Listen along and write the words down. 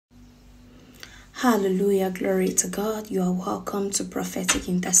Hallelujah, glory to God. You are welcome to Prophetic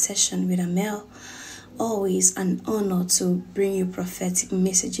Intercession with Amel. Always an honor to bring you prophetic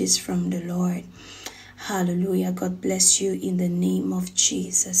messages from the Lord. Hallelujah, God bless you in the name of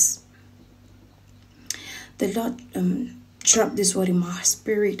Jesus. The Lord dropped this word in my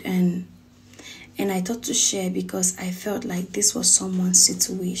spirit and I thought to share because I felt like this was someone's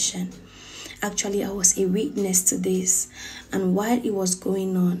situation. Actually, I was a witness to this, and while it was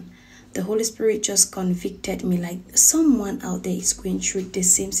going on, the Holy Spirit just convicted me like someone out there is going through the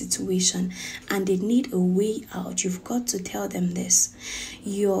same situation and they need a way out. You've got to tell them this.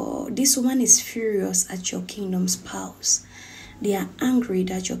 This woman is furious at your kingdom spouse. They are angry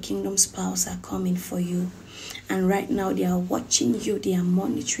that your kingdom spouse are coming for you. And right now they are watching you. They are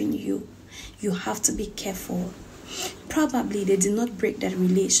monitoring you. You have to be careful. Probably they did not break that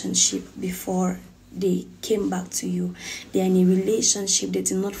relationship before they came back to you. They are in a relationship. They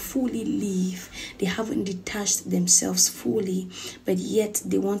did not fully leave. They haven't detached themselves fully, but yet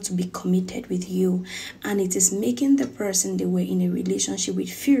they want to be committed with you. And it is making the person they were in a relationship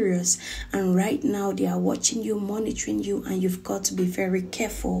with furious. And right now they are watching you, monitoring you, and you've got to be very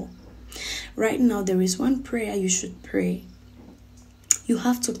careful. Right now there is one prayer you should pray. You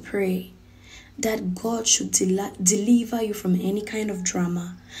have to pray that God should deliver you from any kind of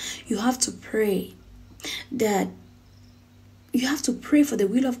drama. You have to pray that you have to pray for the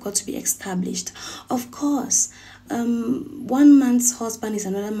will of God to be established. Of course, one man's husband is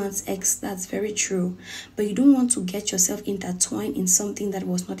another man's ex. That's very true. But you don't want to get yourself intertwined in something that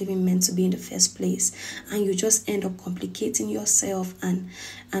was not even meant to be in the first place. And you just end up complicating yourself and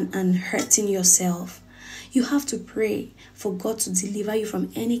hurting yourself. You have to pray for God to deliver you from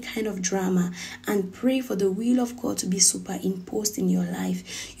any kind of drama and pray for the will of God to be superimposed in your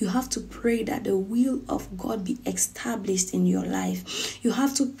life. You have to pray that the will of God be established in your life. You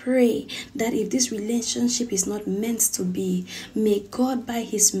have to pray that if this relationship is not meant to be, may God by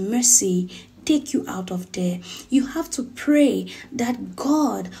His mercy take you out of there. You have to pray that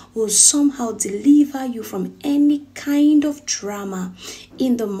God will somehow deliver you from any kind of drama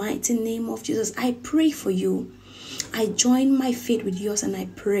in the mighty name of Jesus. I pray for you. I join my faith with yours and I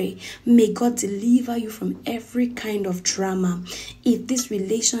pray, may God deliver you from every kind of drama. If this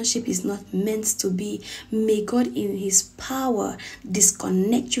relationship is not meant to be, may God in His power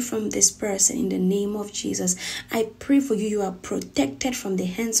disconnect you from this person in the name of Jesus. I pray for you. You are protected from the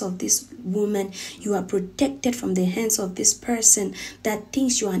hands of this woman. You are protected from the hands of this person that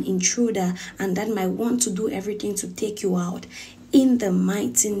thinks you are an intruder and that might want to do everything to take you out. In the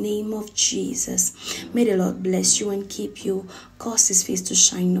mighty name of Jesus, may the Lord bless you and keep you, cause His face to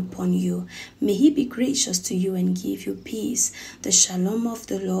shine upon you. May He be gracious to you and give you peace. The shalom of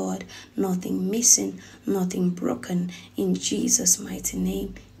the Lord, nothing missing, nothing broken. In Jesus' mighty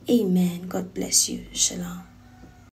name, amen. God bless you. Shalom.